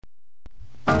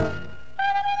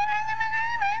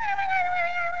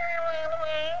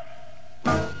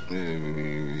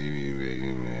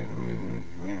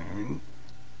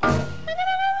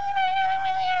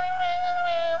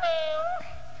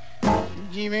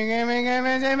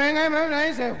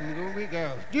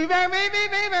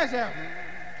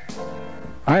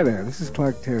Hi there, this is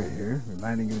Clark Terry here,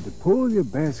 reminding you to pull your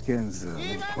bearskins a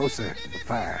little closer to the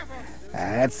fire.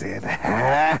 That's it.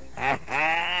 Now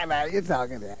you're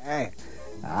talking. Hey.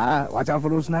 Watch out for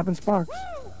those snapping sparks.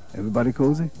 Everybody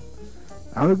cozy?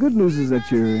 Now the good news is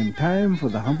that you're in time for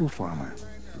the humble farmer.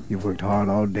 You've worked hard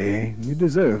all day, and you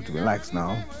deserve to relax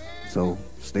now. So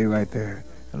stay right there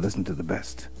and listen to the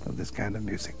best of this kind of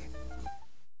music.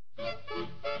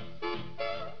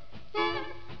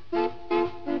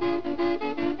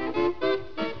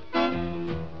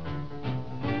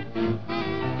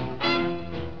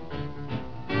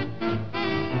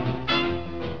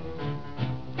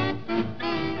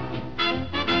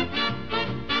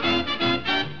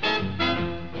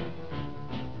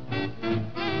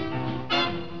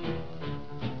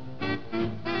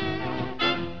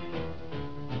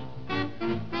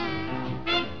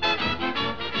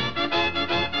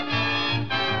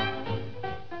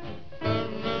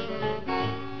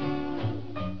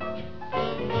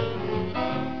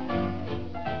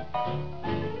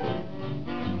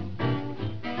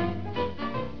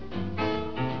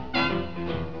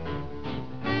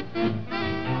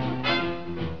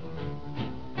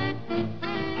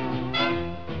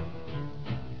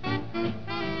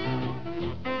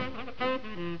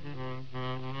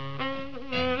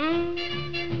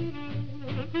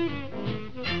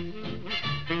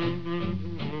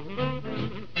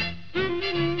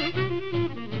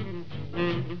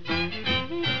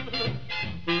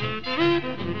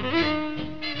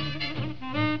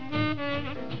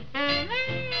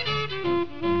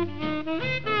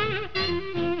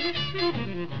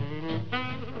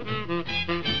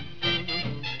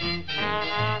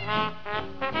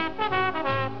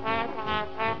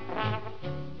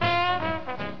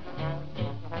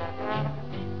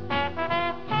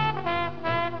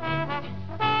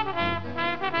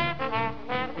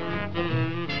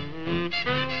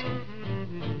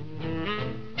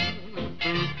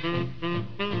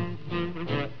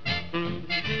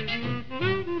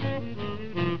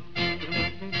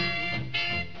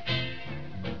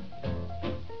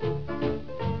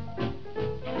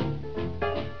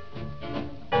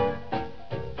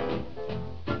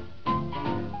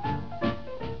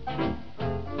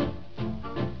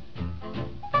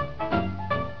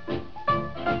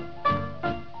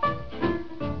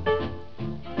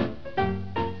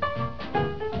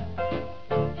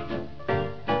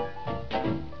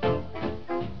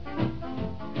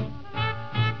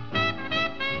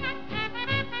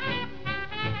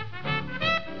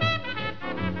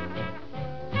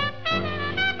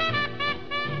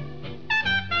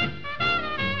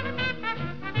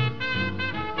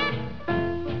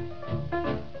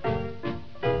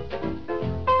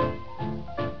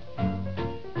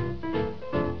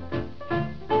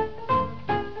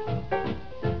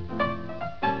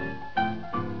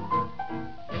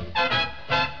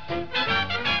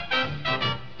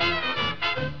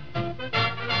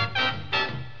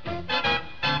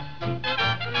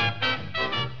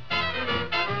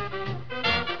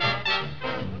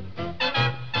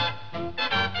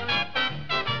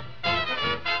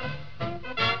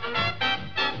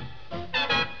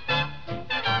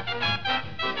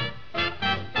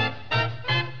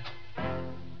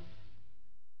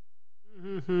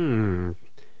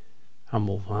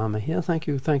 Humble Farmer here. Thank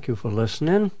you for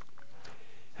listening.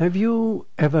 Have you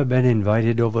ever been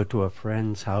invited over to a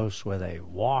friend's house where they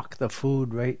walk the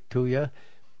food right to you?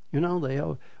 You know, they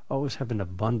always have an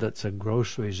abundance of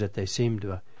groceries that they seem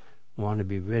to want to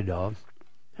be rid of.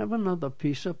 Have another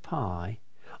piece of pie.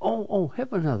 Oh,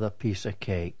 have another piece of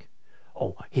cake.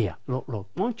 Oh, here, look,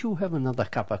 won't you have another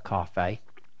cup of coffee?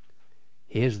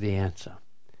 Here's the answer.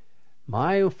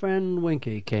 My friend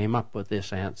Winky came up with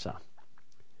this answer.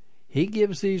 He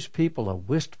gives these people a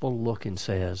wistful look and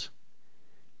says,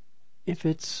 "If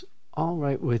it's all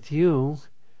right with you,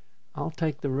 I'll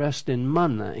take the rest in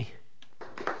money."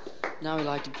 Now we'd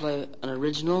like to play an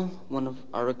original, one of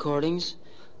our recordings,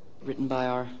 written by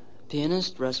our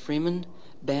pianist, Russ Freeman,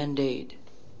 Band-Aid.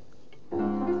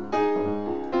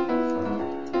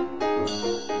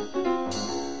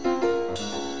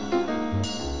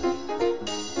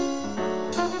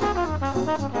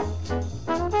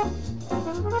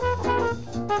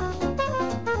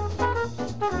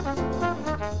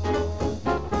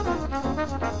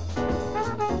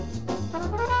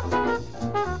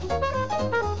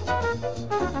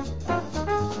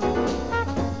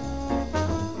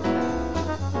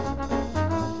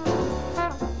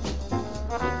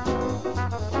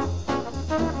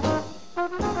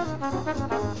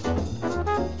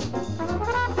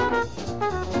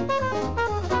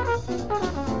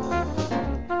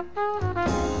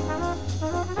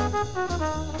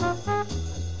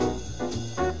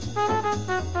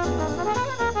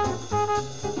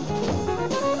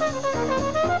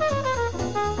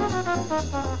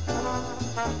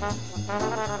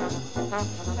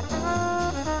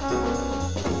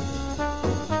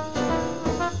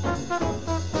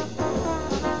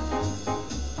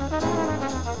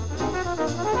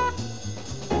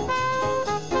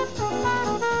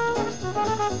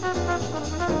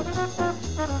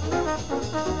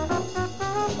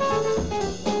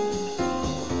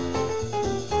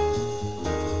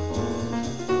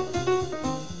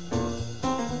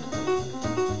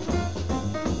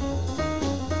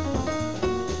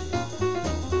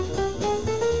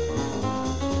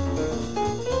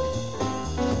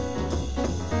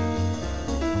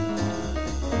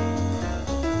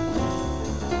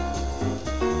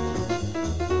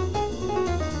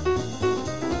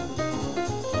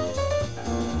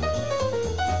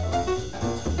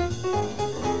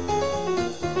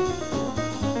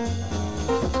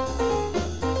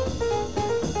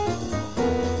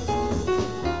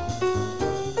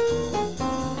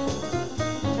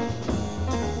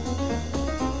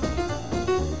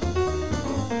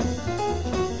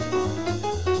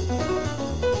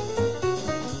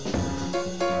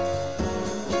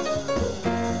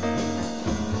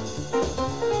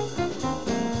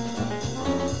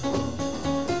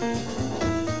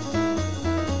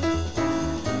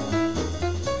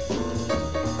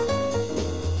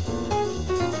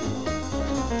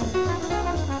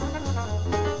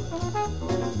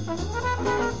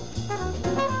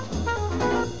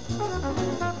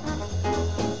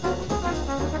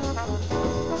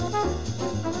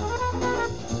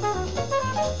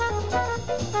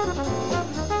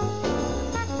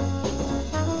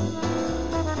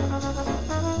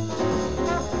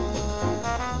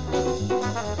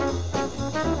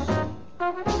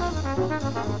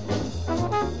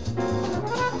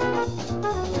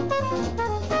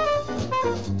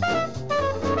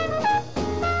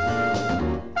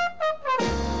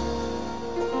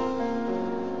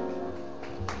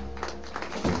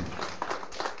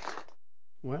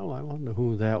 Well, I wonder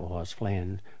who that was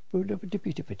playing.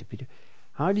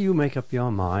 How do you make up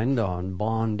your mind on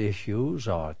bond issues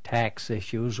or tax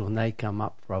issues when they come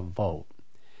up for a vote?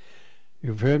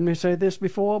 You've heard me say this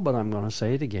before, but I'm going to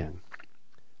say it again.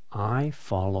 I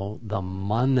follow the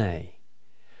money.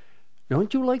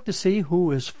 Don't you like to see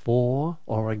who is for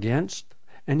or against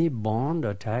any bond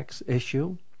or tax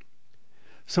issue?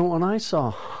 So when I saw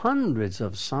hundreds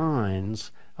of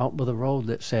signs out by the road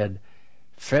that said,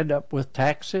 "Fed up with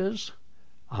taxes,"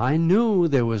 I knew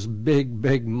there was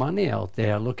big money out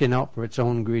there looking out for its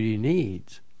own greedy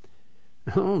needs.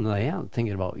 Oh, they aren't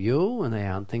thinking about you, and they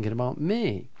aren't thinking about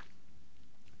me.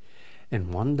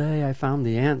 And one day I found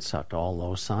the answer to all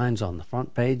those signs on the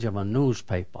front page of a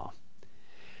newspaper.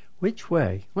 Which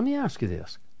way, let me ask you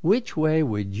this, which way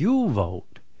would you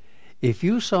vote if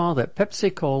you saw that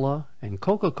Pepsi-Cola and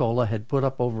Coca-Cola had put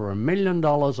up over $1 million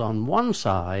on one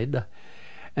side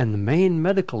and the Maine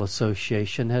Medical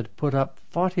Association had put up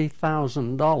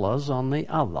 $40,000 on the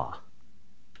other?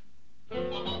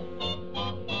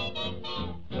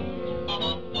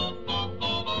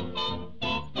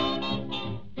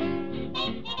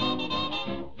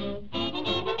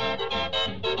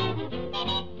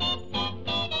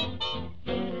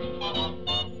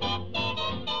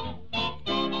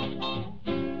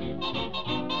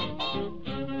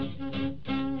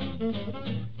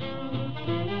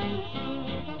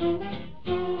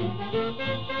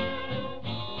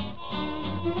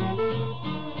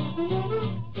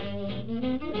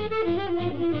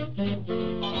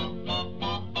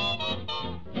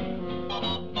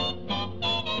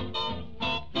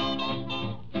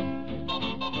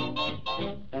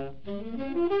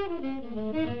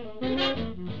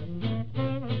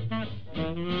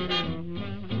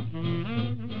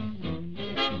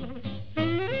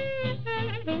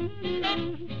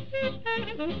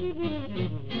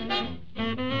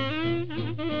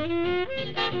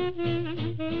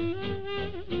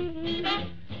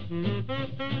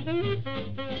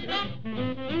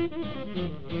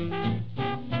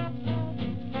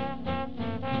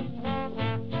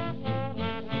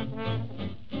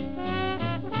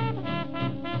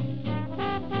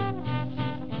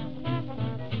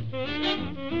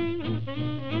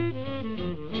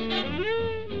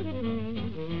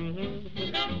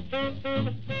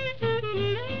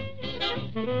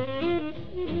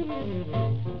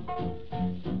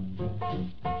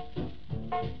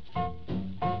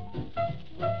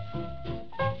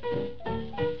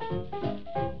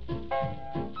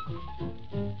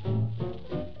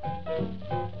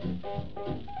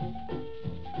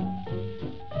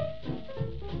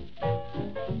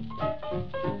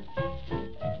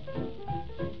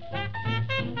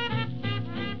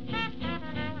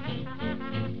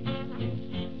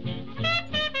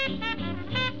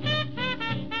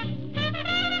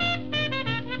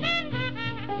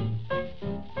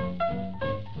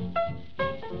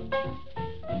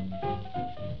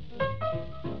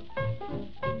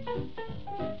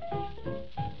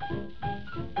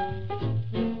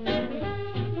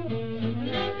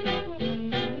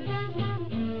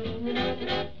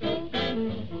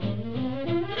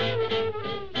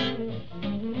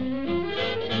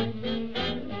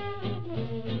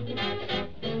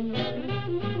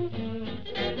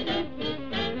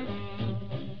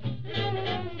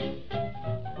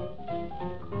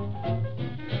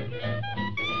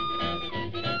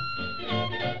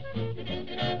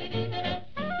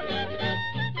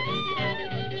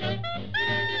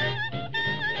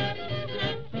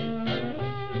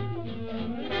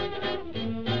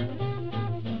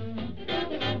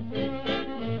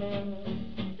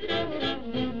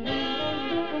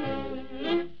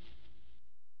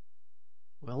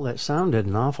 it sounded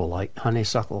an awful like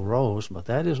honeysuckle rose, but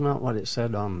that is not what it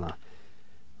said on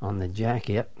the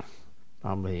jacket.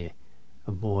 Probably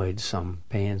avoid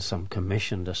paying some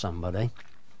commission to somebody.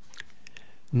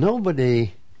 Not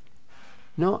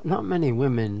many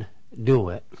women do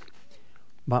it,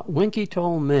 but Winky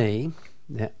told me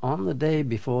that on the day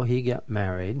before he got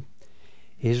married,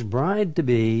 his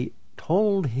bride-to-be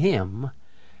told him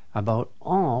about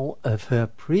all of her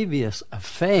previous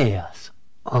affairs.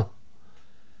 Oh.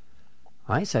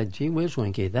 I said, gee whiz,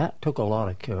 Winky, that took a lot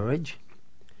of courage.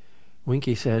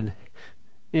 Winky said,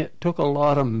 it took a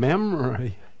lot of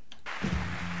memory.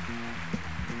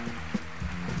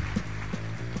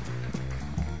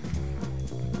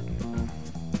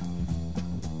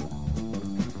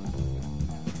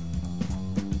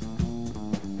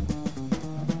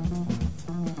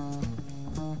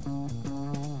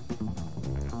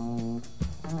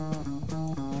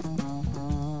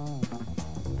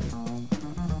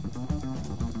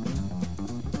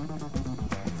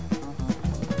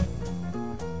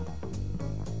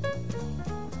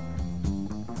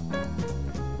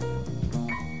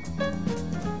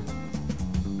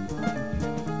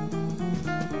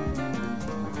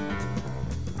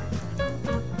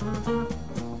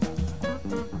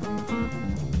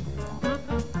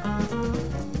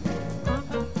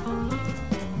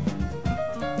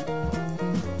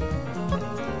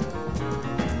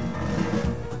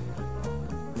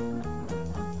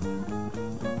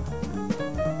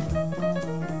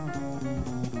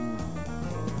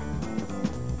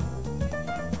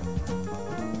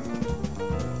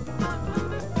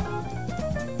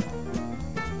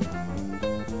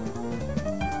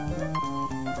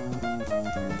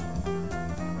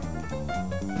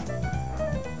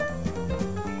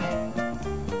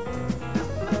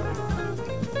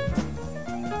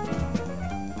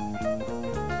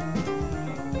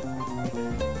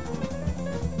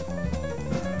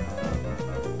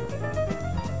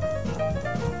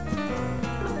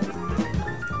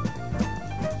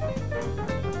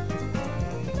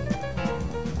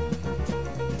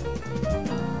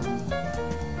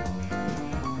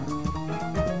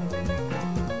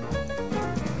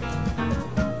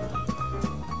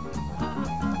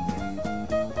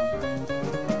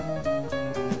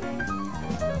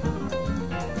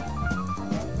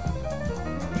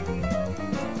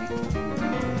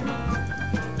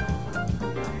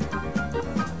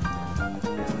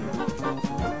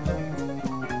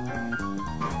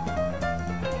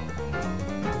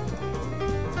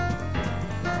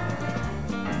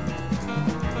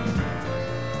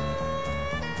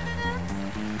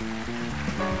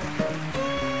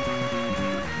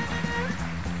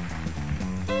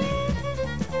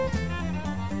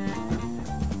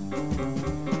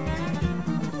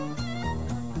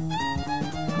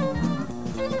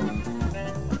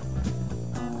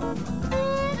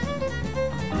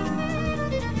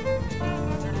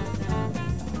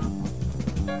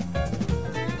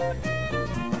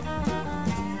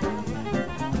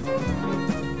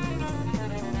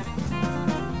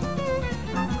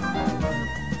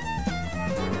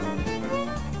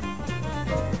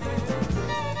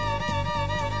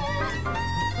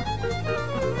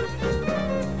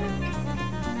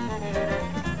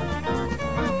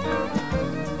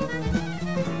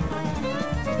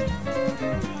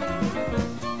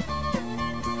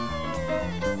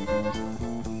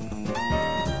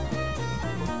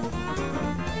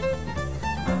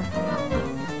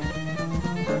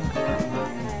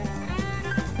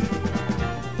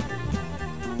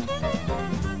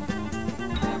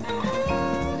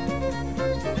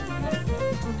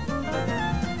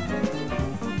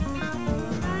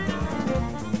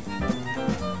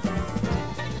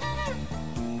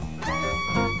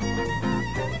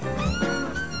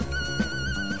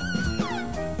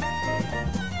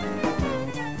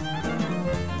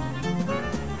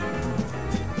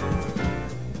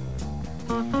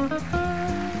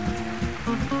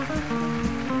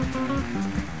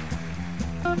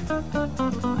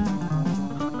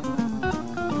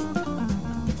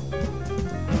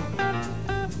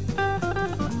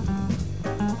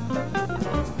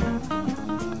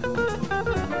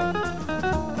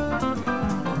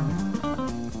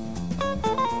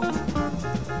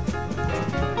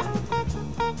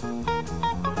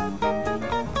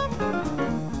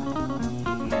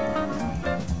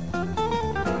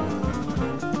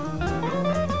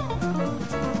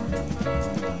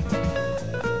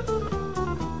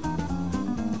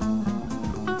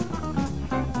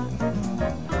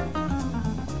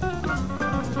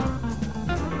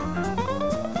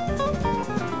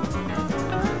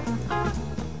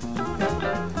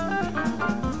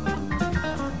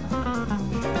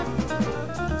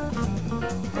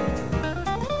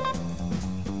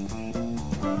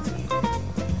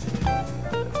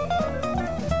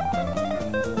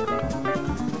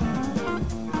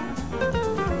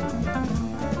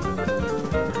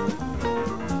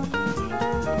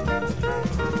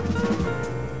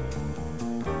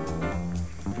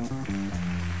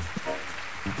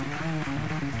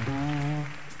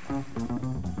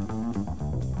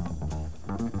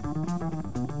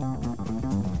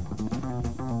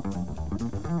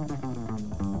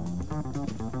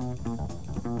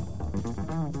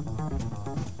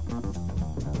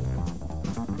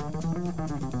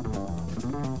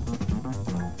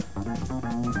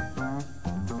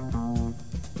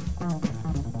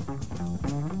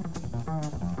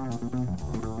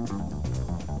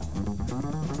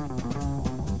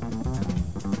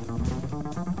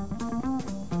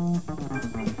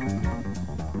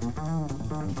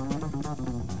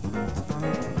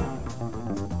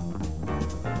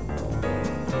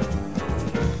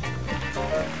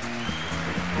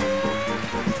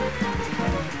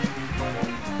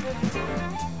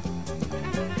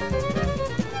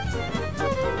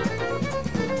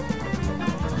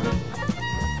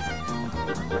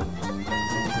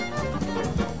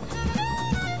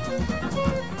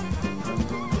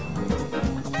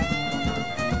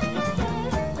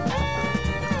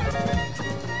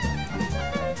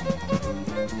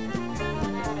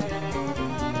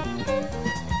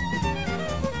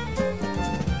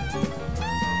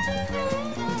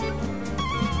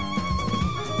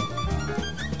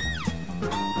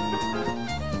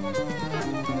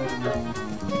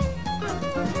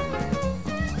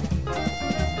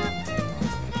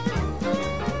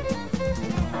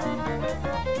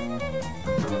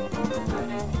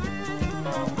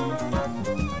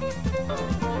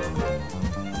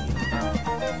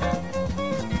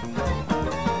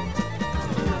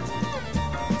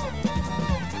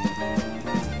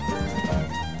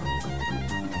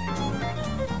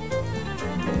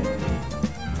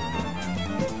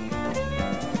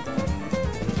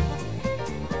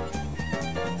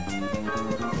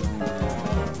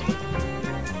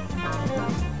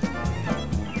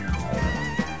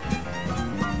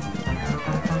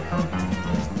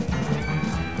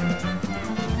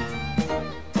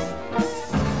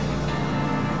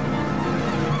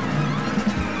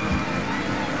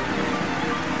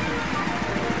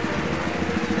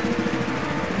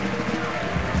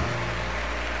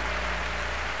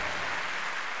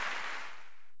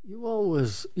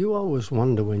 You always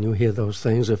wonder when you hear those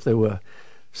things if there were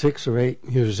 6 or 8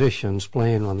 musicians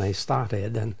playing when they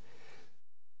started and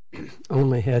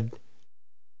only had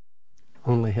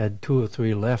 2 or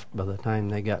 3 left by the time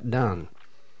they got done.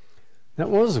 That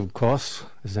was, of course,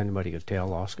 as anybody could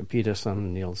tell, Oscar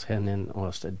Peterson, Niels Henning,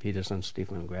 Orsted Peterson,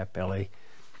 Stephen Grappelli.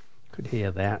 Could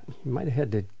hear that. You might have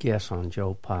had to guess on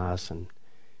Joe Pass and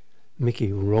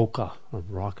Mickey Roca, or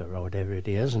Rocker, or whatever it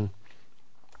is. And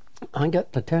I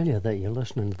got to tell you that you're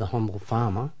listening to The Humble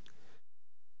Farmer,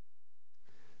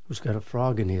 who's got a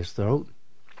frog in his throat,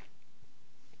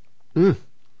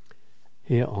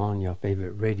 here on your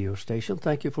favorite radio station.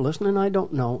 Thank you for listening. I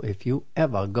don't know if you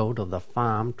ever go to the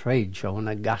Farm Trade Show in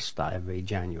Augusta every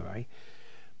January,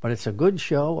 but it's a good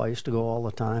show. I used to go all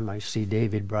the time. I see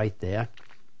David Bright there.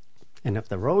 And if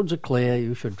the roads are clear,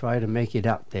 you should try to make it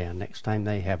up there next time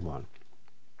they have one.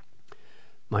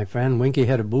 My friend Winky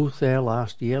had a booth there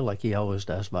last year, like he always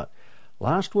does, but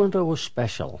last winter was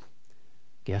special.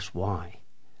 Guess why?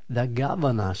 The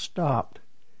governor stopped.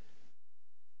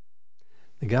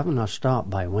 The governor stopped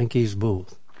by Winky's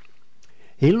booth.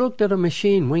 He looked at a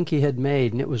machine Winky had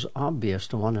made, and it was obvious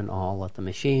to one and all that the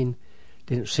machine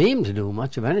didn't seem to do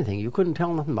much of anything. You couldn't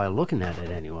tell nothing by looking at it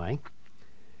anyway.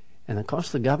 And of course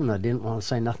the governor didn't want to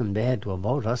say nothing bad to a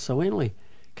voter, so he only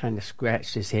kind of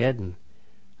scratched his head and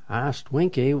asked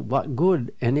Winky what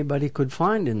good anybody could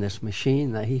find in this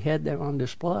machine that he had there on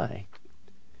display.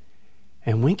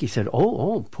 And Winky said,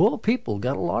 oh, poor people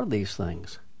got a lot of these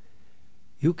things.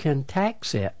 You can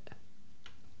tax it.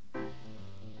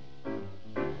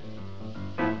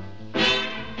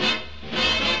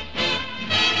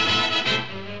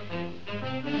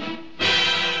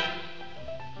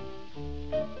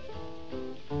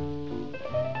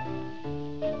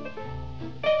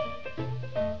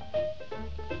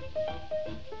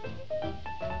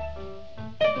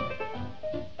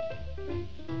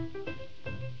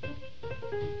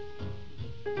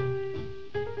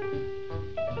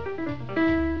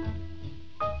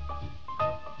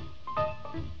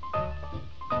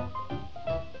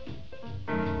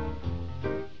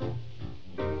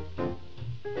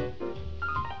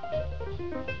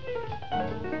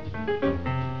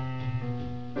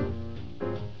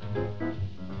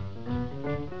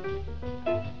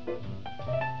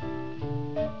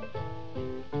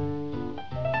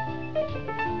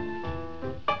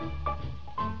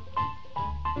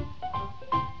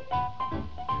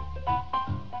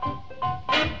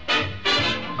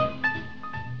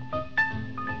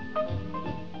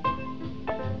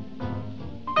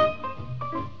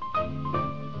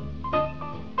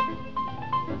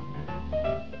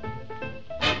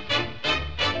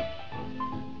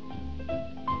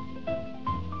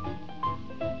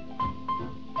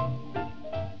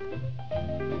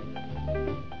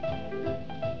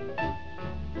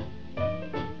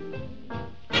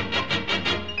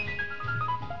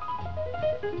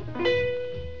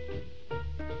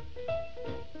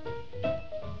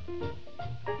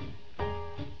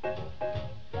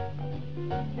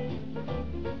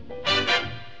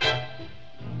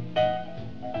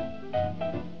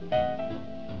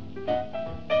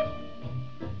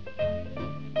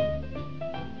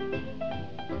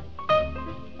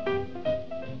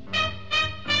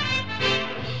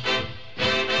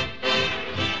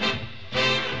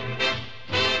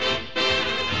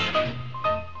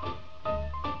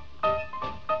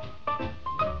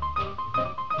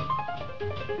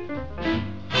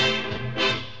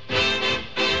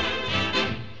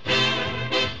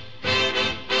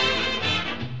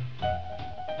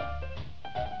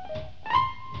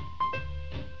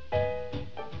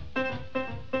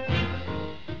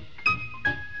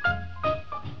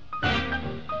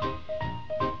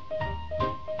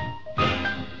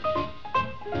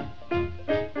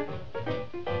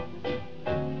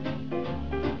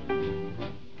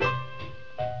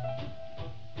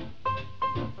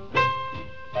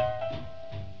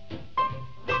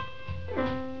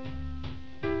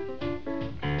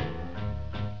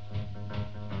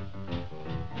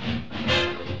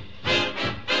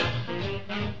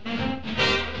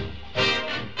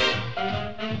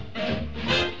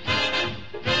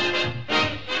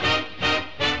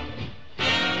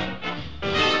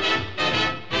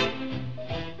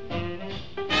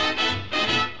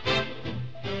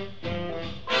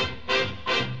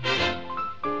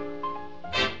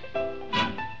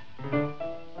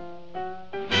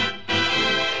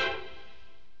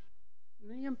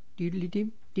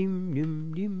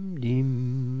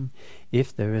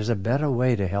 If there is a better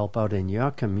way to help out in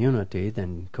your community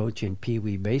than coaching Pee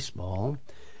Wee baseball,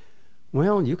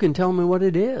 well, you can tell me what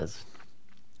it is.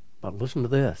 But listen to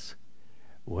this.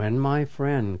 When my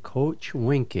friend Coach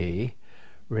Winky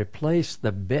replaced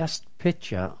the best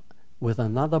pitcher with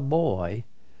another boy,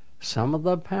 some of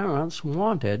the parents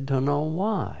wanted to know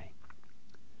why.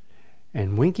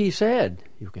 And Winky said,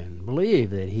 you can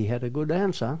believe that he had a good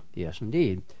answer. Yes,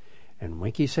 indeed. And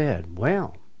Winky said,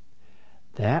 well,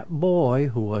 that boy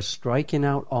who was striking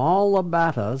out all the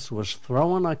batters was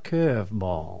throwing a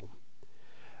curveball.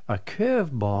 A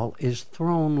curveball is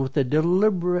thrown with a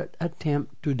deliberate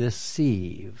attempt to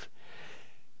deceive.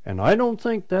 And I don't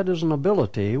think that is an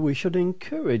ability we should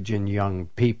encourage in young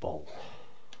people.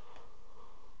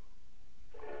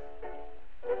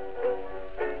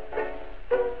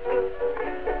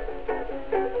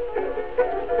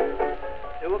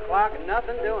 O'clock and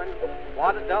nothing doing.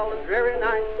 What a dull and dreary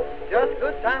night. Just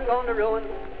good time going to ruin.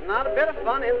 Not a bit of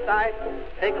fun in sight.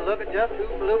 Take a look at just who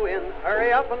blew in.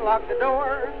 Hurry up and lock the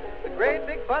door. The great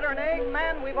big butter and egg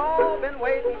man we've all been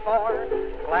waiting for.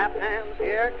 Clap hands,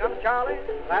 here comes Charlie.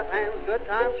 Clap hands, good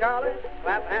time Charlie.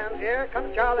 Clap hands, here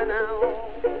comes Charlie now.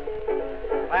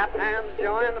 Clap hands,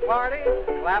 join the party.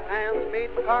 Clap hands, meet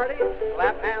McCarty.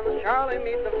 Clap hands, Charlie,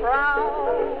 meet the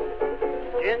Frau.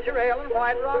 Ginger ale and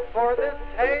white rock for this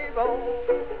table.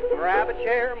 Grab a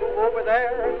chair, move over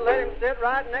there, and let him sit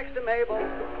right next to Mabel.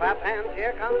 Clap hands,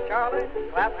 here comes Charlie.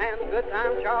 Clap hands, good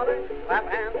time Charlie. Clap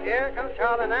hands, here comes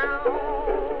Charlie now.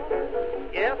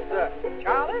 Yes, sir.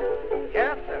 Charlie?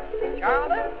 Yes, sir.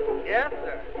 Charlie? Yes,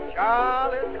 sir.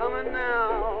 Charlie's coming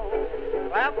now.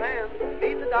 Clap hands,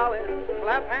 meet the dolly.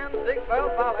 Clap hands, big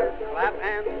 12 dollar. Clap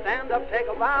hands, stand up, take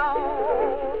a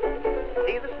bow.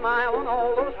 See the smile on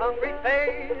all those hungry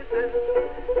faces.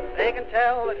 They can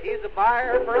tell that he's a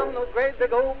buyer from those great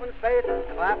big open spaces.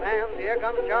 Clap hands, here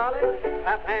comes Charlie.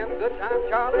 Clap hands, good time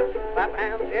Charlie. Clap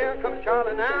hands, here comes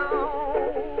Charlie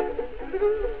now.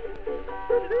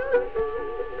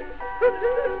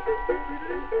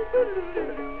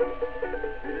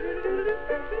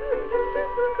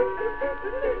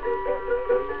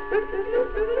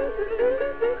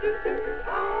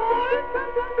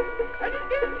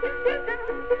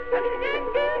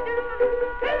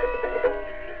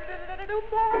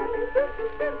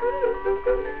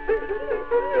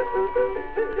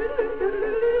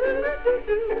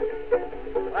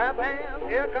 Clap hands,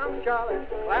 here comes Charlie.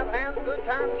 Clap hands, good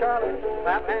time Charlie.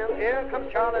 Clap hands, here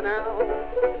comes Charlie now.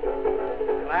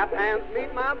 Clap hands,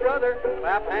 meet my brother.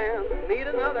 Clap hands, meet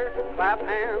another. Clap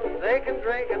hands, they can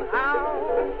drink and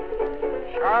howl.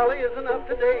 Charlie is an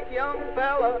up-to-date young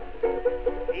fella.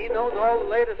 He knows all the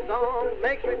latest songs,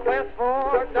 makes requests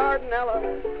for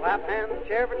Dardanella. Clap hands,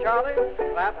 cheer for Charlie.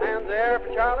 Clap hands there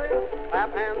for Charlie.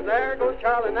 Clap hands, there goes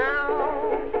Charlie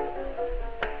now.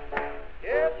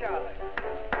 Here, Charlie.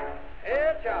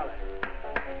 Here, Charlie.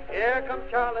 Here comes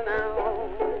Charlie now.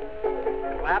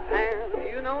 Clap hands,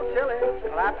 you know Tilly.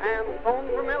 Clap hands, phone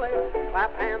for Millie.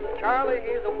 Clap hands, Charlie,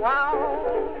 he's a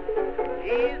wow.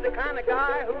 He's the kind of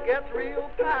guy who gets real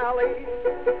pally.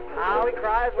 How he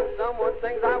cries when someone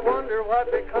sings, I wonder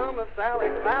what become of Sally.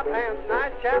 Clap hands,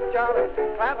 nice chap Charlie.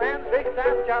 Clap hands, big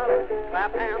sap Charlie.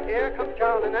 Clap hands, here comes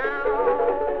Charlie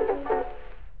now.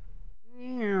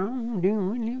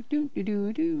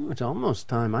 It's almost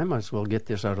time. I might as well get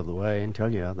this out of the way and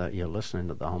tell you that you're listening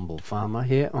to The Humble Farmer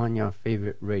here on your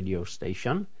favorite radio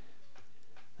station.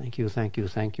 Thank you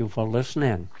for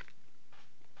listening.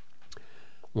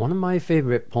 One of my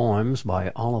favorite poems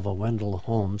by Oliver Wendell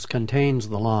Holmes contains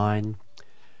the line,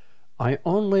 I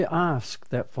only ask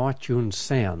that fortune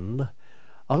send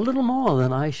a little more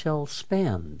than I shall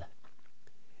spend.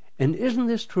 And isn't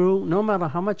this true? No matter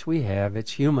how much we have,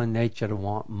 it's human nature to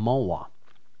want more.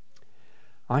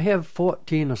 I have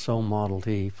 14 or so Model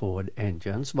T Ford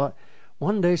engines, but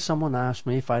one day someone asked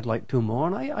me if I'd like 2 more,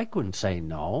 and I couldn't say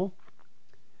no.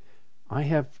 I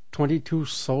have 22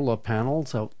 solar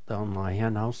panels out on my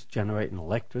hen house generating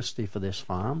electricity for this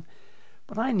farm,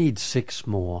 but I need 6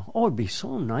 more. Oh, it'd be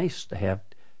so nice to have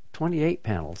 28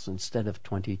 panels instead of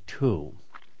 22.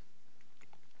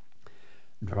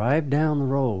 Drive down the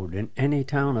road in any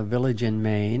town or village in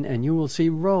Maine, and you will see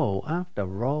row after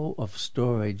row of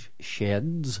storage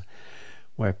sheds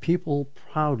where people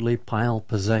proudly pile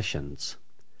possessions.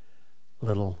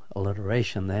 Little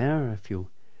alliteration there, if you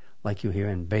like you hear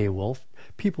in Beowulf.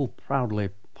 People proudly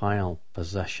pile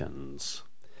possessions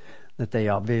that they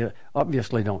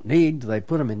obviously don't need. They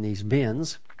put them in these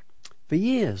bins. For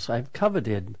years, I've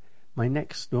coveted my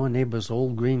next-door neighbor's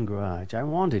old green garage. I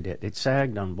wanted it. It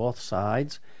sagged on both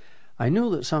sides. I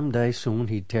knew that someday soon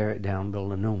he'd tear it down,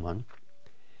 build a new one.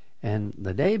 And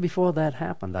the day before that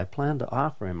happened, I planned to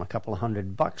offer him a couple of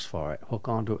 $100 for it, hook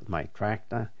onto it with my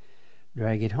tractor,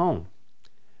 drag it home.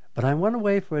 But I went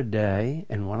away for a day,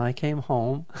 and when I came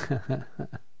home,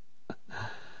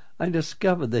 I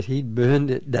discovered that he'd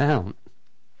burned it down.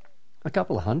 A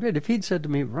couple of $100. If he'd said to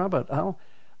me, Robert, I'll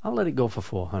let it go for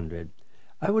 $400,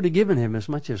 I would have given him as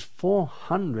much as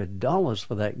 $400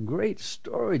 for that great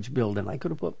storage building. I could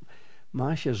have put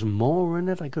Marcia's mower in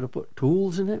it. I could have put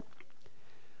tools in it.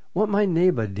 What my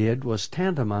neighbor did was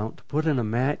tantamount to putting a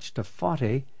match to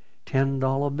 40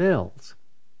 $10 bills.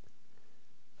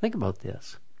 Think about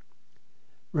this.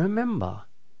 Remember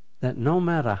that no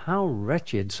matter how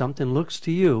wretched something looks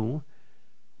to you,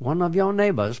 one of your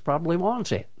neighbors probably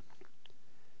wants it.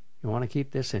 You want to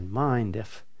keep this in mind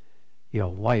if your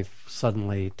wife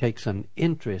suddenly takes an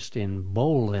interest in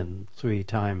bowling 3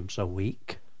 times a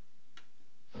week.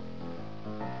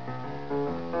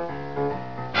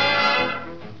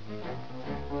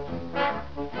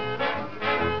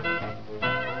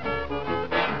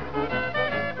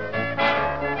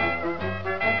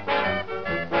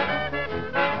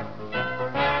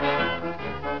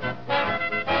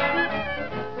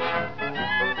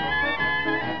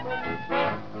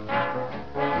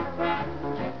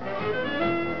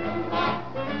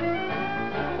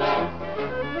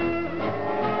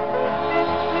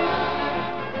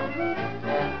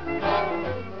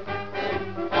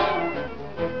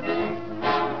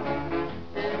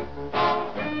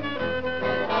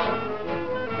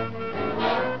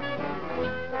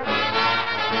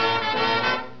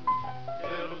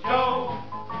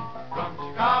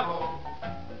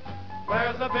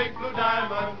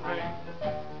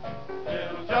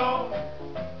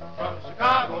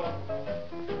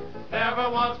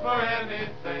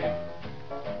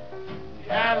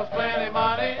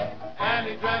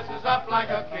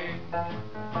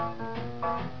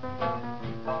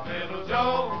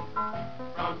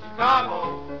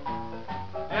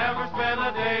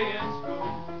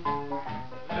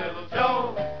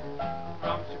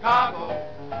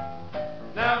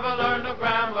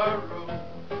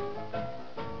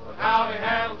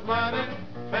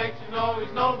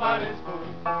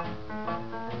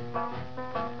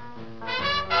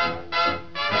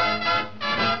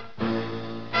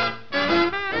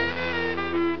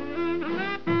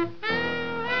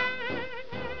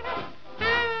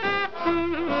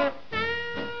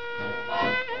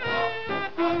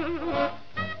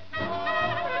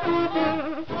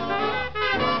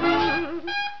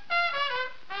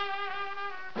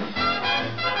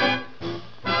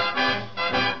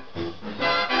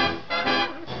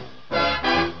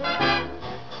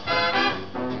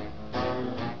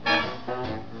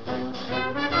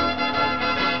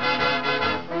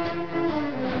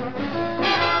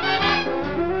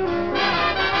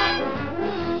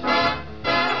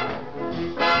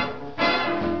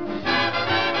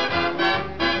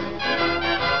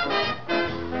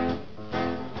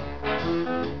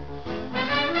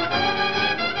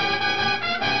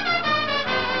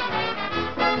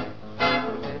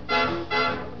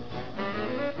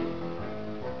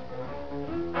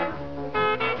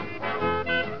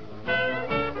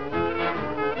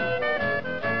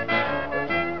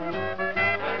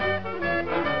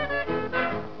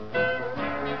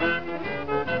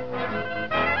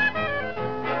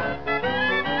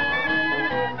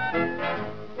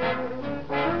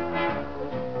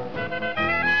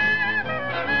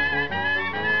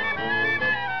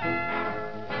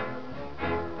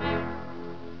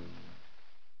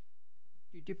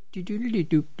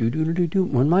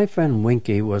 When my friend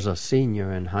Winky was a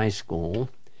senior in high school,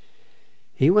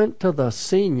 he went to the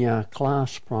senior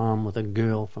class prom with a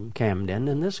girl from Camden,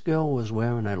 and this girl was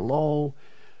wearing a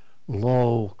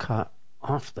low-cut,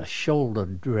 off-the-shoulder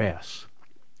dress.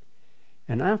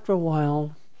 And after a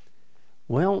while,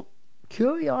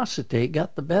 curiosity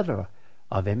got the better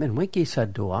of him, and Winky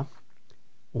said to her,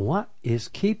 "What is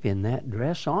keeping that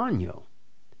dress on you?"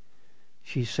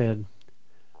 She said,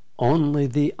 "Only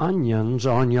the onions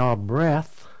on your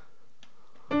breath."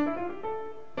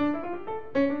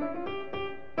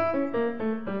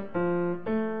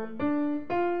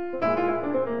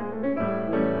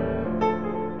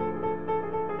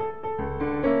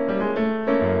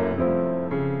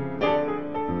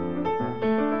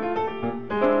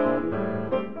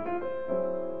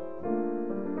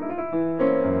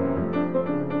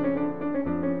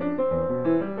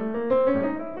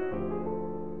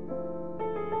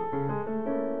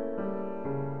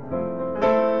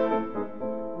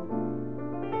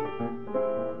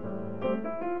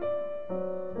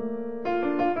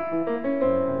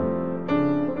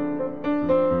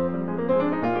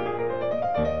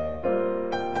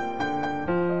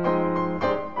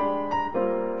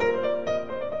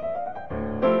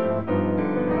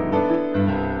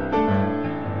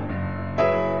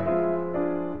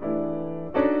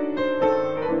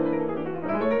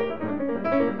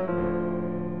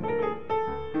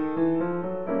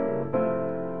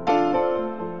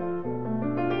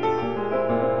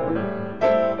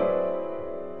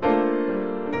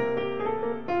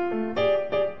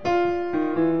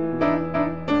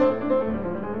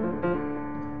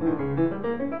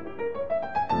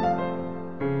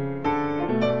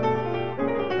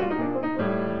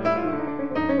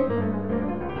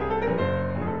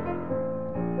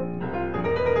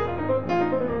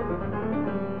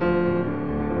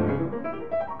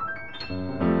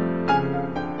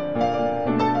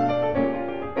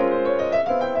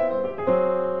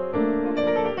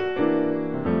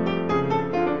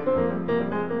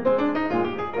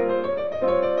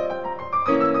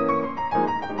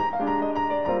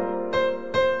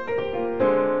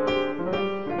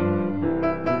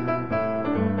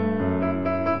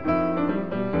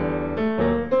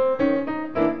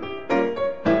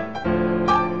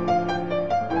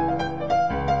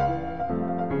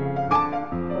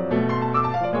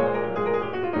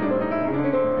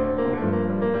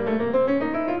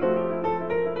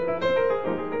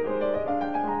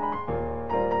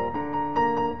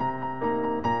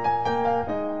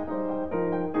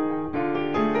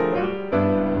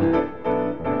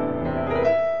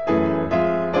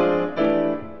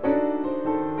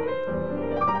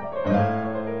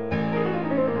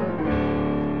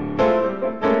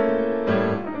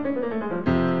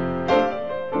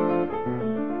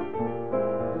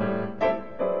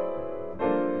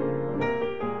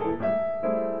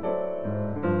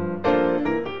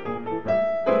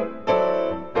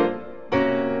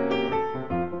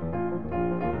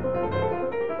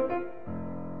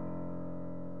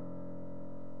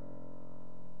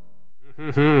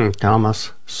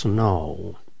 Thomas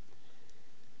Snow.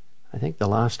 I think the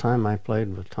last time I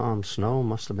played with Tom Snow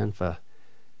must have been for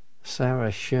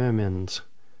Sarah Sherman's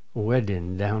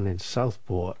wedding down in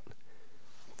Southport.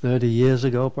 30 years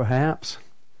ago, perhaps.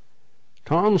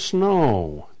 Tom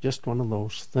Snow, just one of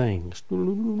those things.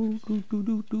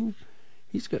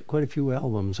 He's got quite a few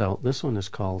albums out. This one is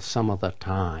called Some of the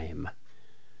Time.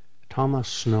 Thomas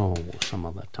Snow, Some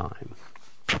of the Time.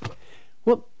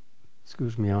 Whoop,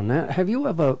 excuse me on that. Have you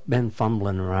ever been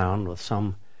fumbling around with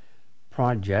some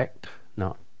project,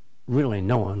 not really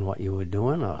knowing what you were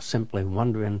doing, or simply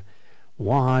wondering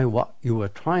why what you were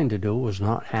trying to do was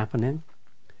not happening?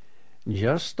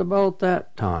 Just about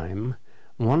that time,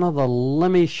 one of the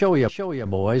let me show you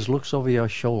boys looks over your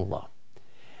shoulder.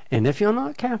 And if you're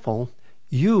not careful,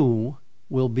 you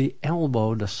will be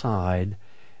elbowed aside,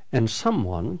 and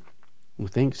someone who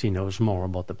thinks he knows more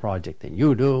about the project than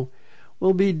you do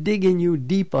will be digging you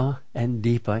deeper and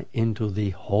deeper into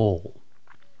the hole.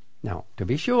 Now, to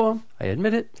be sure, I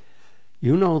admit it,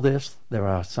 you know this, there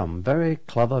are some very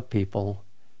clever people,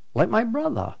 like my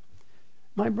brother.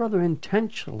 My brother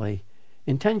intentionally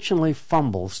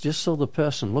fumbles just so the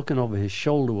person looking over his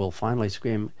shoulder will finally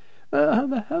scream,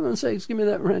 for heaven's sakes, give me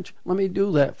that wrench. Let me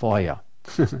do that for you.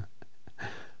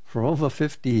 For over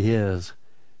 50 years,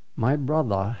 my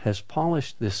brother has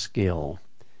polished this skill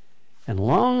and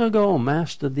long ago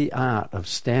mastered the art of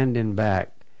standing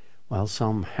back while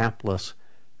some hapless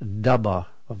dubber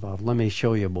of a let me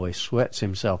show you boy sweats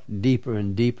himself deeper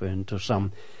and deeper into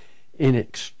some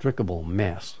inextricable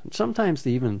mess. And sometimes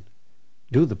they even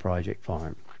do the project for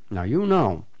him. Now you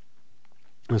know,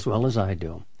 as well as I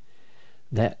do,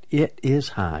 that it is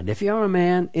hard. If you're a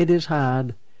man, it is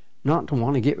hard not to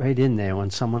want to get right in there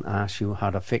when someone asks you how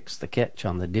to fix the catch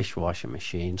on the dishwasher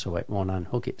machine so it won't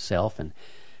unhook itself and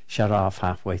shut off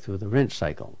halfway through the rinse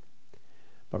cycle.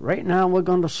 But right now we're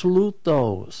going to salute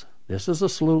those. This is a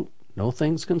salute, no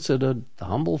things considered. The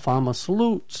humble farmer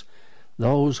salutes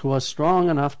those who are strong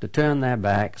enough to turn their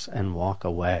backs and walk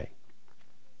away.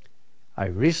 I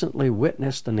recently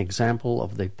witnessed an example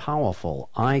of the powerful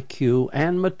IQ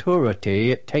and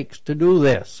maturity it takes to do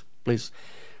this. Please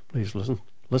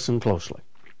listen closely.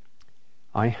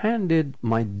 I handed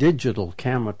my digital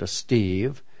camera to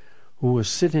Steve, who was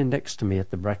sitting next to me at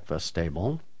the breakfast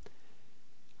table.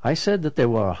 I said that there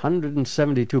were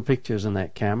 172 pictures in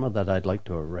that camera that I'd like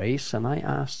to erase, and I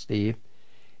asked Steve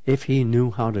if he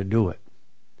knew how to do it.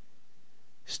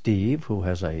 Steve, who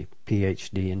has a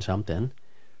PhD in something,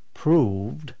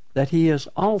 proved that he is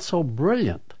also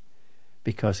brilliant,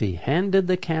 because he handed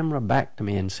the camera back to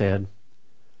me and said,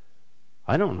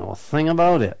 I don't know a thing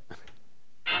about it.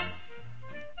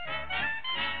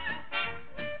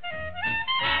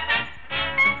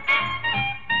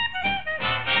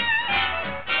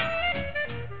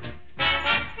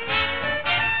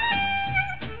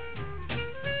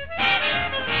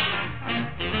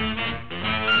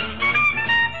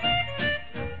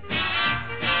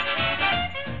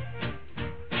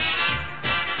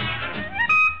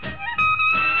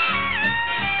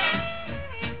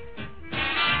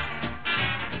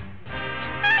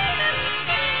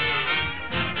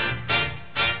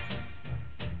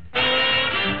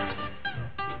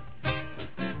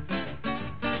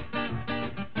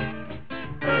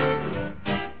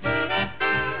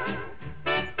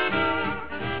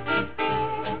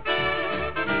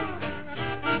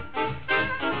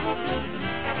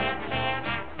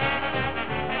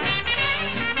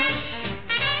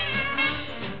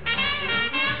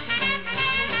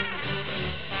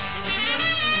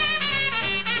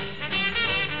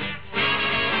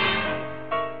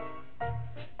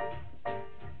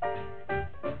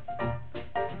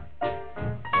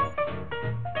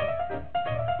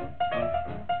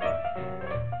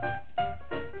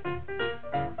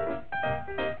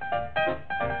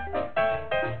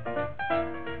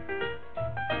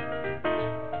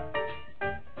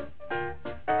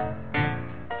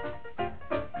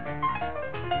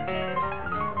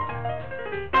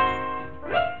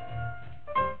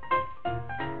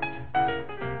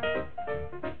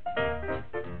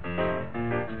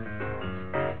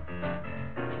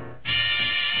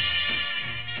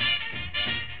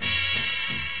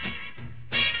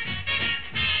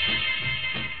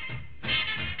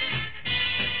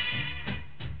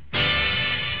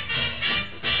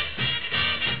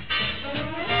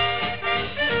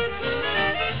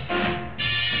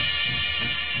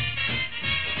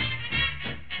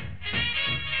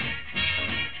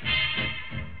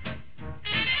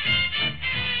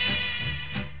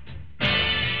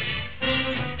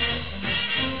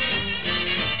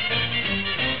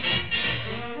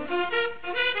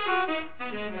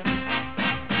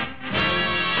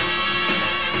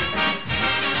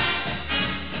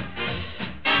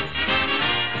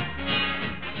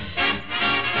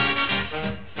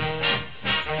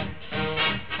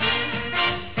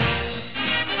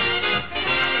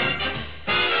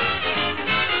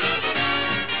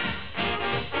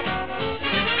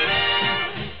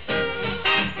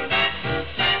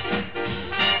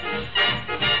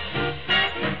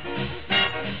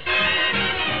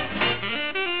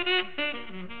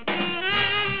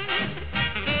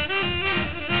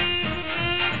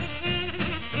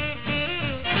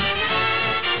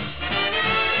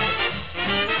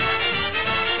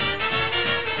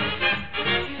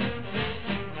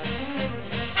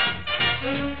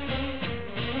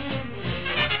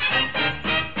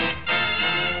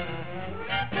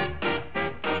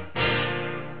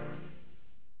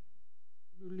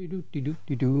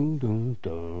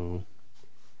 Do-do-do-do-do-do-do.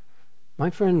 My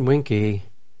friend Winky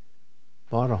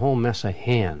bought a whole mess of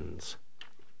hens.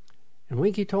 And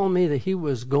Winky told me that he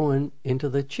was going into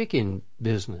the chicken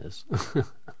business.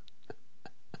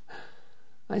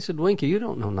 I said, Winky, you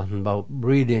don't know nothing about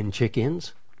breeding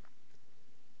chickens.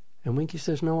 And Winky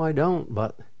says, no, I don't,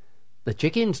 but the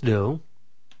chickens do.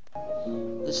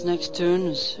 This next tune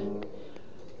is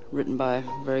written by a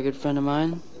very good friend of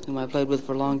mine, whom I played with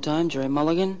for a long time, Jerry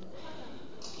Mulligan.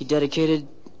 He dedicated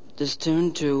this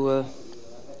tune to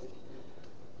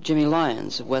Jimmy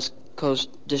Lyons, a West Coast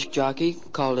disc jockey,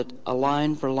 called it A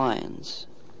Line for Lions.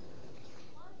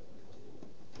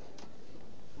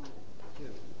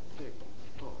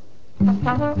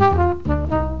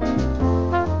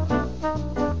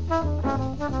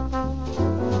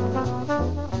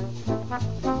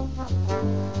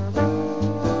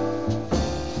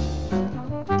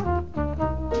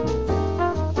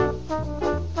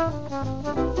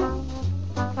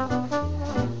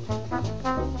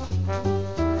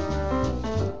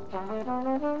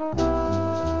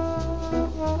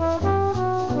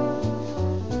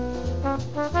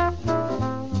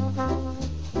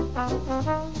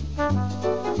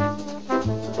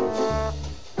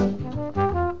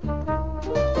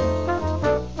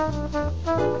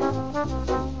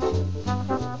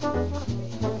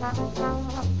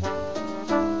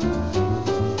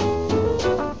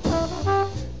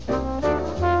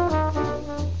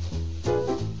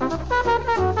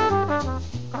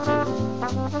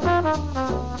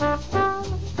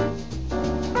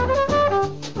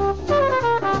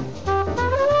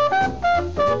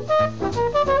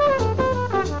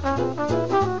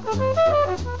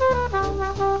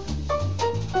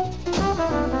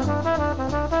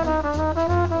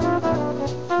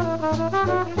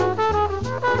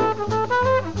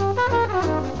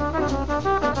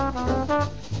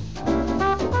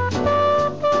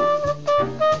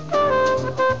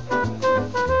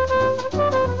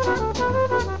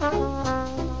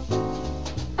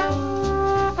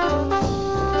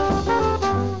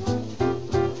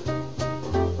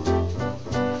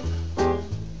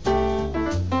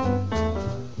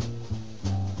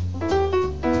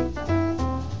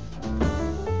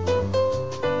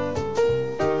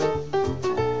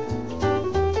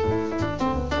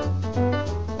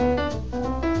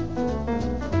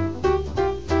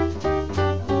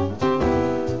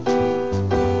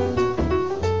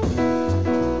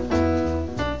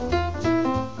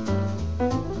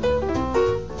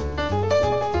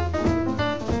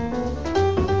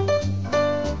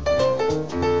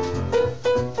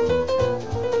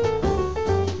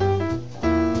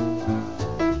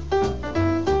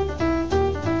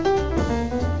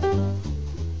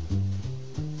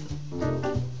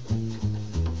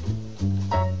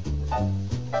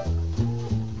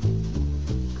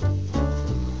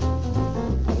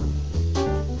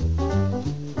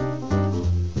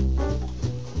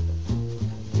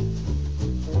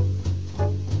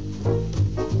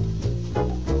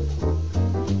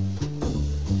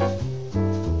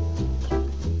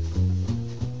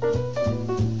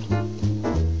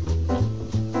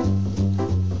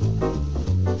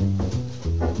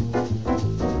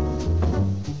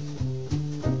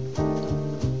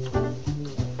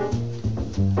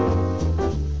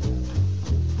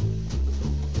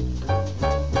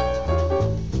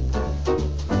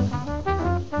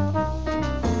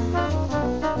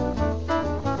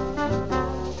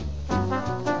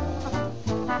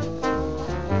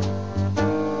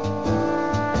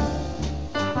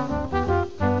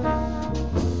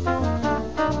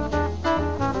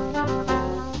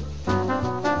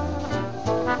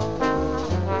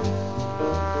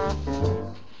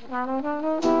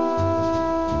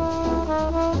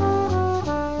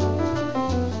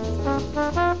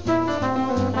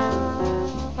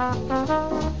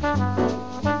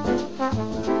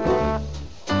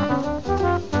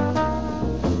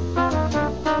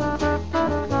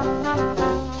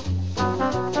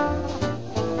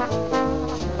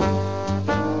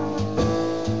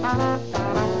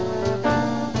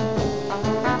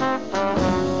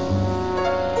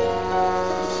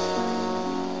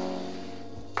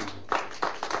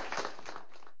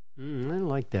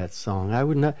 That song. I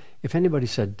would not, if anybody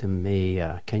said to me,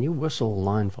 can you whistle A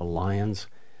Line for Lions?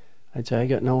 I'd say I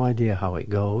got no idea how it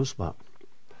goes, but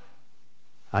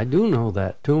I do know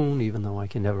that tune, even though I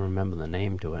can never remember the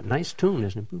name to it. Nice tune,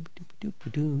 isn't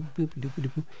it?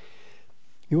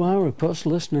 You are, of course,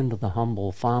 listening to The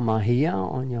Humble Farmer here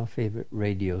on your favorite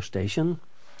radio station.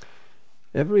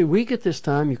 Every week at this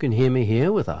time you can hear me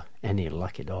here with Any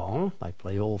Luck at All. I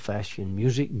play old-fashioned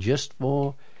music just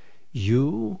for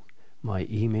you, My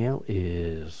email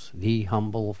is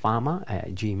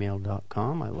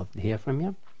thehumblefarmer@gmail.com. I love to hear from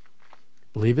you.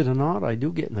 Believe it or not, I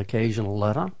do get an occasional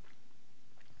letter.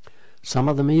 Some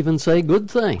of them even say good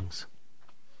things.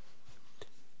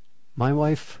 My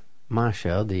wife,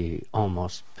 Marcia, the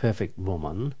almost perfect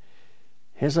woman,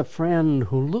 has a friend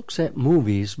who looks at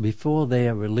movies before they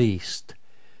are released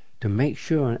to make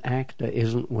sure an actor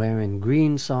isn't wearing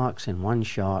green socks in one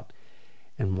shot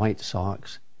and white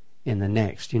socks in the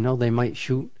next. You know, they might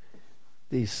shoot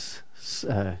these,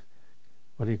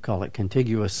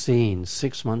 contiguous scenes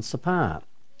 6 months apart.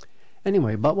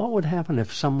 Anyway, but what would happen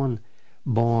if someone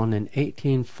born in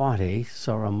 1840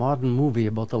 saw a modern movie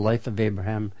about the life of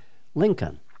Abraham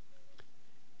Lincoln?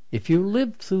 If you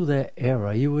lived through that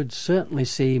era, you would certainly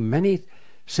see many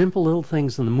simple little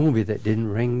things in the movie that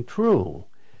didn't ring true.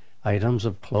 Items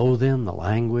of clothing, the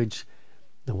language,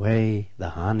 the way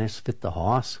the harness fit the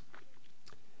horse.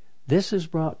 This is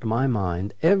brought to my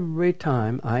mind every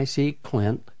time I see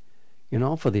Clint,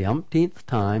 for the umpteenth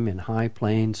time in High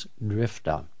Plains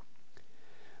Drifter.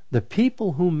 The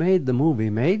people who made the movie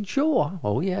made sure,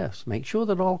 make sure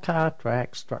that all car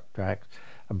tracks, truck tracks,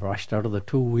 are brushed out of the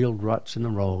two-wheeled ruts in the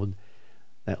road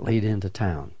that lead into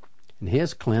town. And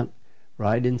here's Clint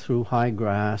riding through high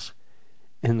grass,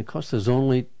 and of course there's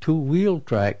only two-wheel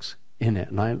tracks in it.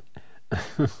 And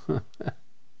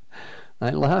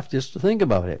I laugh just to think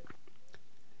about it.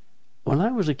 When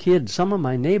I was a kid, some of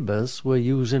my neighbors were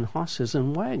using horses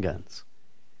and wagons.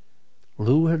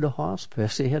 Lou had a horse,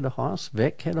 Percy had a horse,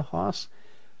 Vic had a horse.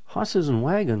 Horses and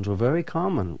wagons were very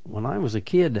common when I was a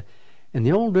kid, and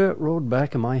the old dirt road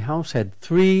back of my house had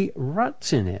 3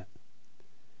 ruts in it.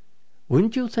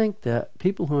 Wouldn't you think that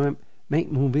people who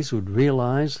make movies would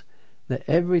realize that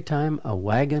every time a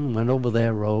wagon went over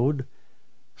their road,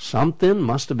 something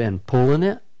must have been pulling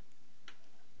it?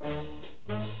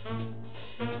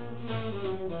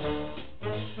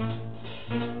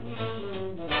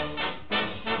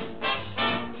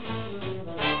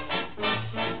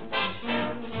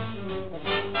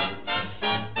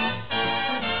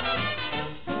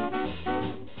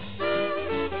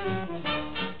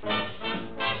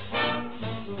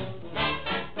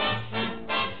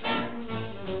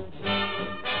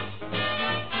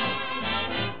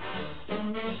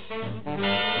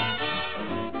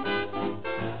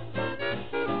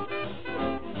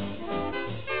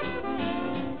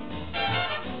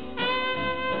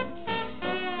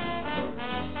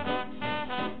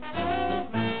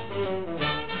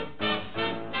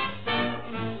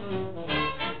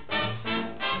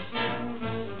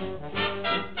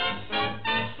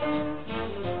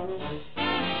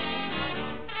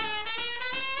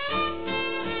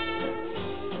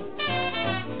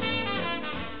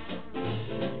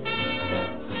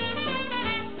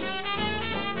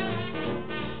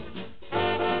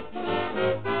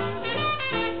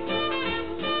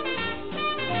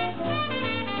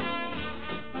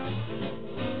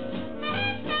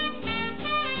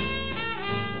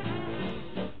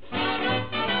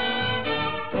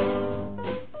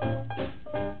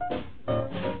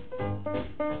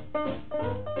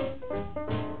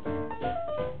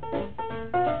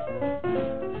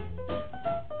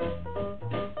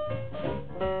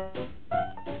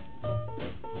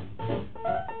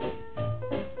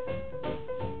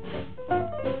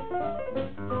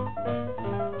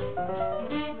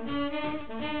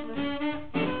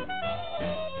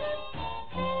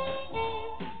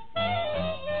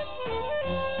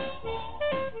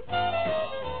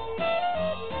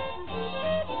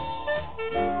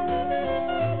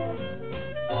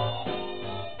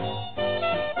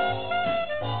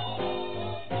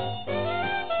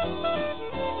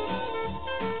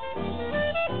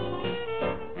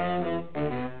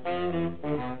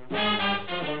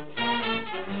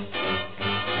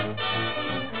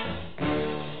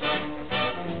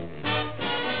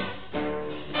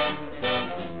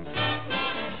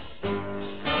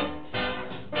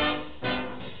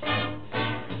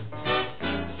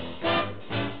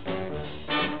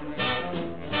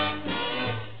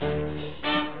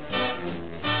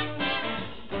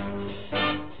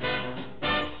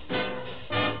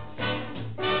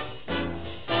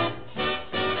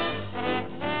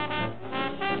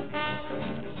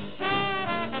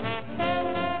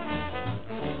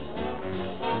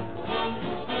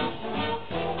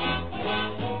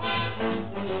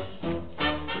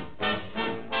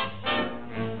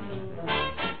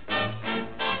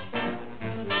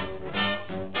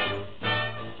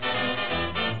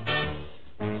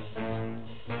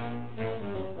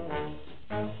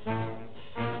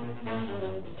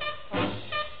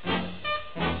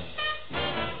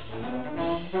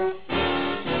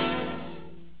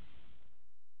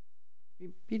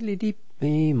 Diddly-deep,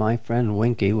 me, my friend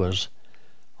Winky was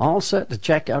all set to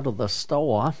check out of the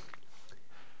store.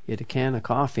 He had a can of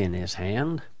coffee in his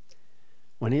hand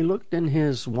when he looked in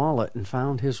his wallet and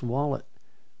found his wallet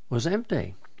was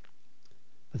empty.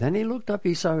 But then he looked up,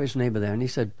 he saw his neighbor there, and he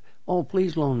said, "Oh,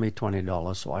 please loan me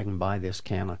 $20 so I can buy this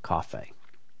can of coffee."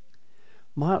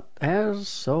 But as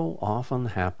so often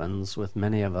happens with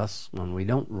many of us when we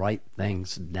don't write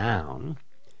things down,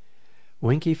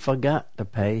 Winky forgot to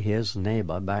pay his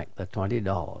neighbor back the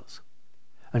 $20.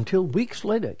 Until weeks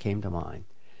later it came to mind,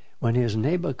 when his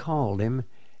neighbor called him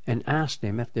and asked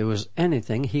him if there was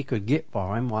anything he could get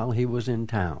for him while he was in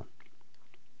town.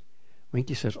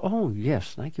 Winky says, "Oh,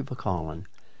 yes, thank you for calling.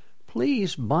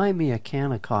 Please buy me a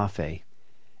can of coffee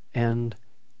and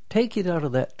take it out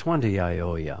of that 20 I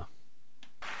owe you."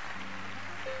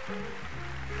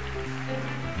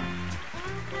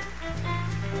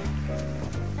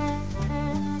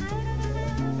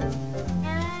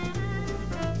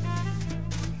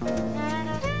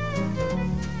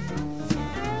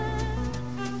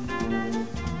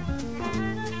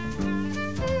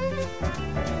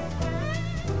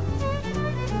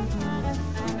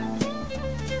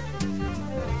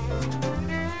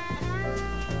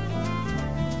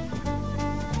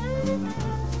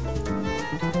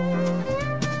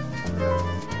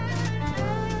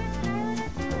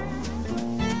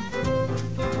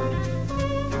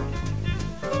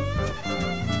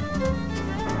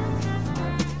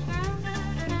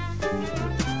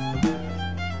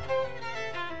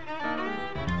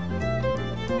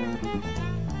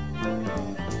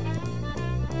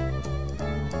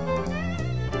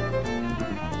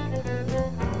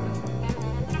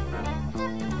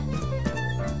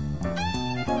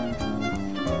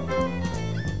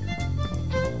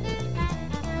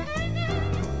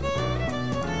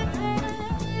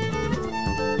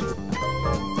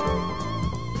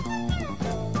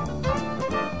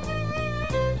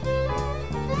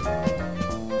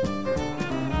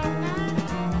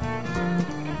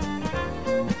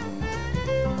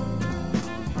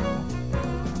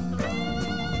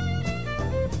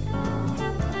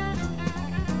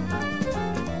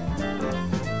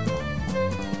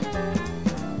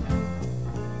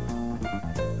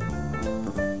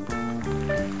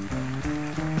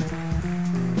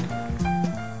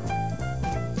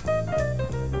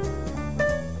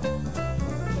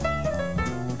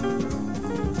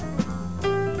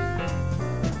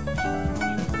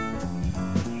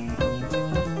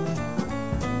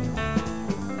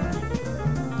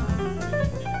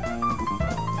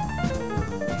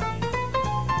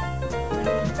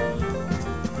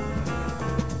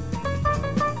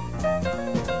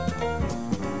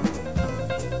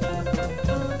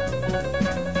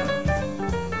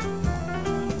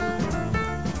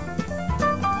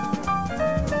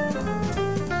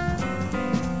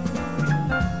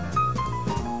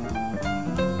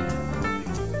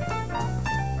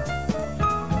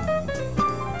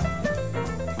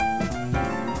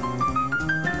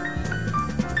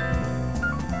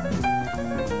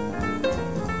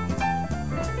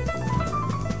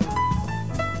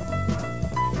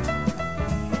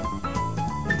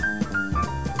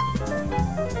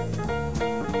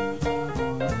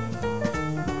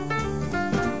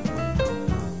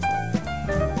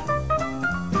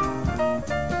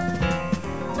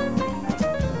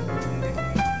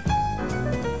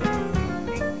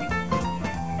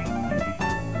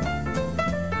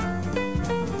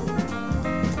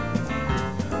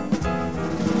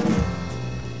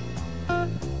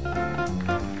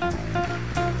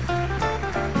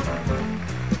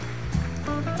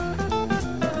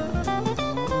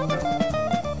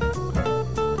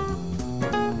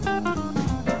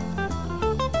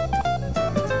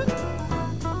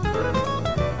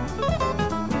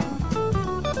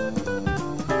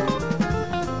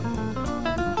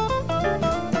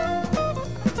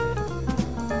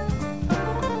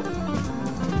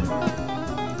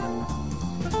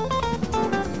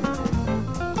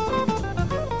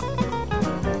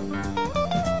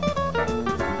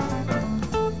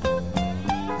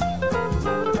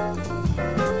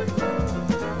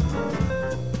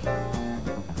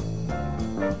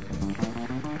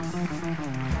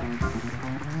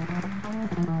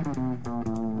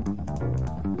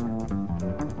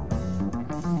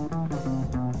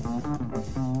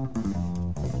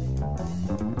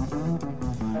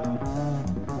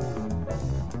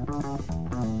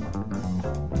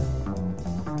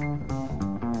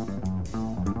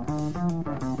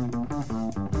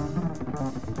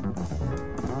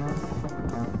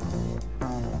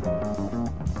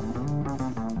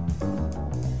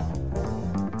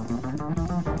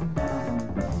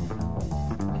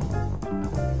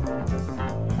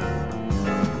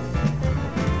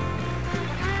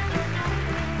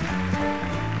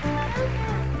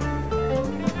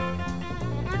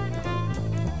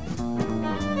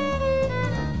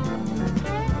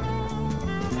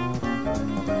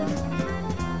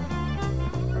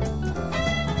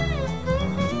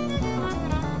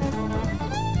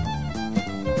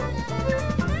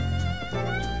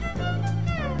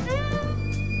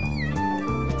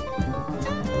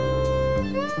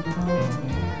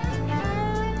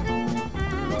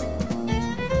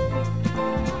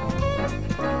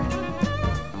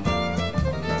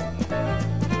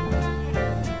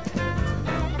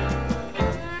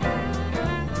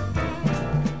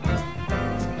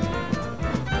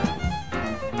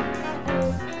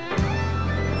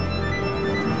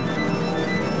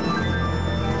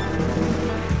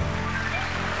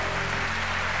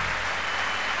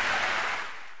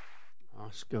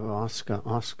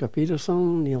 Oscar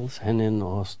Peterson, Niels Henning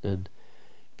Orsted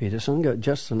Peterson. Got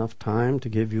just enough time to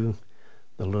give you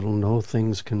the little No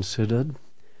Things Considered,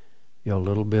 your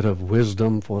little bit of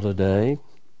wisdom for today.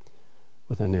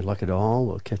 With any luck at all,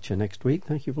 we'll catch you next week.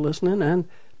 Thank you for listening, and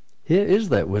here is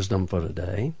that wisdom for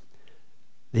today.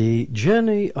 The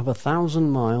journey of 1,000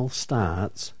 miles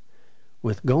starts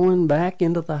with going back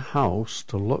into the house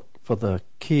to look for the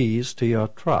keys to your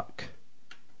truck.